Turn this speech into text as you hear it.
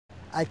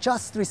I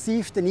just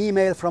received an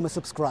email from a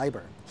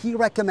subscriber. He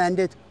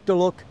recommended to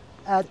look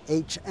at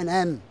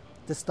H&M.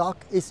 The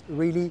stock is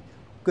really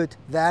good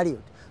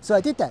valued. So I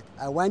did that.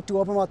 I went to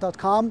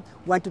Obermatt.com,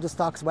 went to the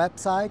stock's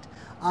website,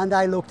 and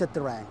I looked at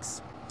the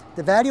ranks.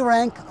 The value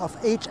rank of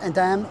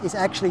H&M is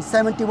actually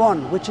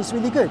 71, which is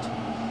really good.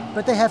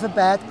 But they have a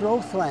bad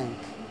growth rank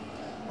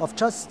of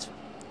just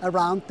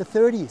around the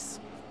 30s.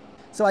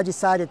 So I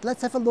decided,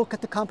 let's have a look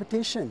at the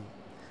competition.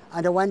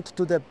 And I went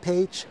to the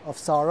page of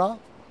Zara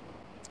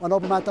on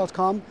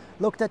Obermatt.com,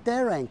 looked at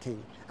their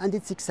ranking, and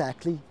it's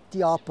exactly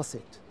the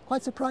opposite.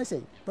 Quite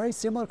surprising. Very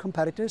similar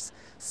competitors.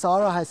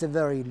 Zara has a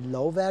very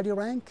low value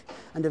rank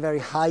and a very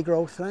high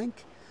growth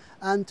rank.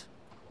 And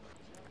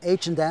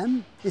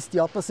H&M is the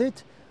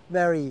opposite,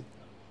 very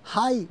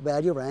high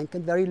value rank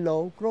and very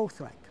low growth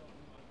rank.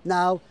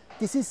 Now,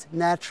 this is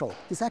natural.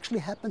 This actually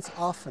happens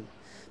often.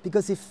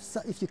 Because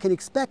if you can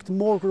expect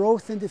more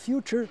growth in the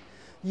future,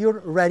 you're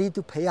ready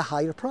to pay a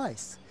higher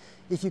price.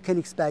 If you can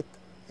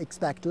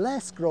expect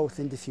less growth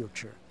in the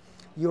future,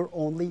 you're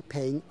only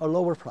paying a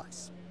lower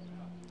price.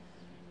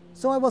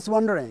 So I was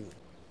wondering,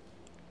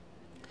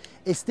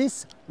 is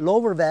this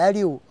lower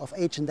value of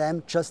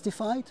H&M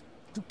justified?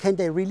 Can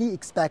they really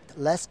expect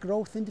less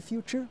growth in the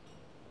future?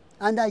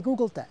 And I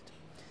Googled that.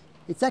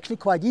 It's actually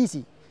quite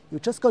easy. You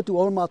just go to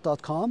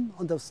Obermatt.com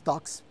on the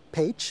stocks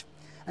page,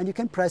 and you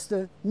can press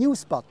the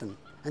news button.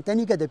 And then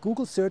you get a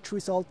Google search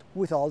result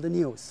with all the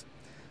news.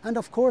 And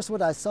of course,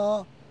 what I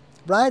saw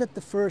right at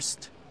the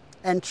first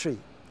entry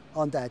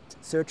on that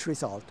search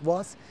result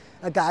was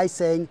a guy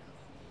saying,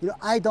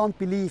 I don't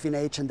believe in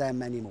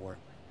H&M anymore.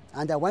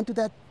 And I went to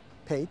that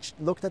page,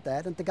 looked at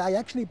that, and the guy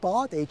actually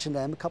bought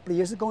H&M a couple of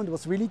years ago and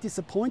was really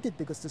disappointed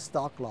because the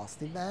stock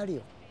lost in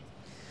value.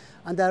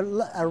 And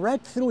I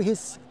read through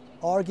his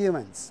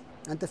arguments.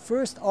 And the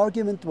first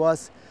argument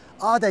was,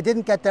 they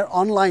didn't get their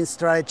online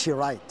strategy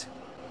right.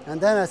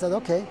 And then I said,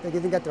 okay, they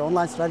didn't get their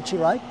online strategy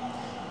right.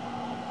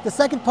 The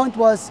second point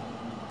was,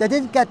 they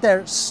didn't get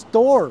their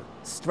store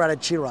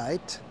strategy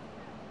right.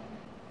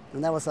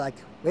 And I was like,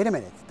 wait a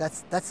minute,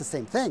 that's the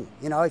same thing.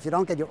 If you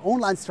don't get your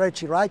online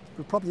strategy right,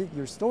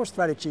 your store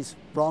strategy is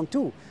wrong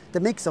too. The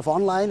mix of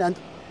online and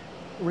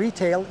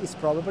retail is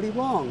probably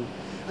wrong.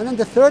 And then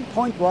the third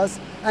point was,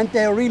 and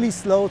they're really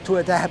slow to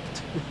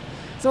adapt.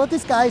 So what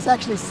this guy is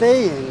actually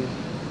saying,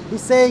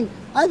 he's saying,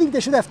 I think they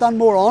should have done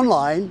more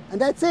online,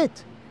 and that's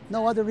it.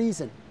 No other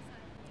reason.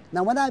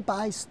 Now, when I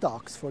buy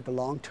stocks for the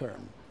long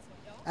term,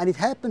 and it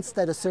happens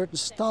that a certain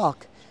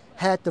stock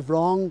had the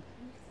wrong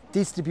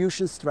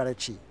distribution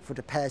strategy for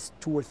the past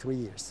 2 or 3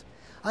 years,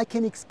 I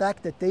can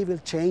expect that they will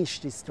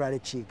change this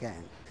strategy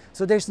again.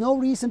 So there's no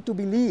reason to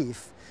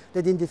believe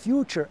that in the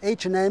future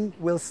H&M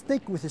will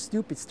stick with a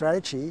stupid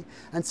strategy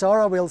and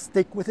Zara will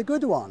stick with a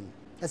good one.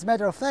 As a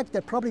matter of fact,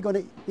 they're probably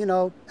going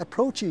to,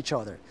 approach each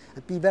other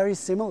and be very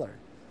similar.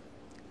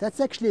 That's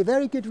actually a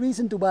very good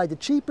reason to buy the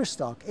cheaper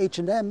stock,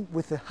 H&M,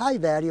 with a high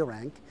value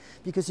rank,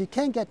 because you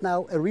can get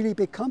now a really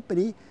big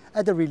company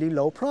at a really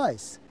low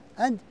price.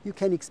 And you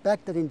can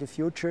expect that in the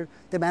future,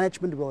 the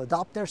management will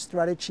adopt their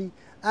strategy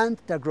and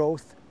their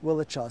growth will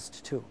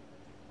adjust too.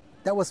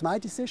 That was my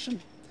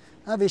decision.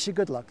 I wish you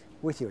good luck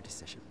with your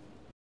decision.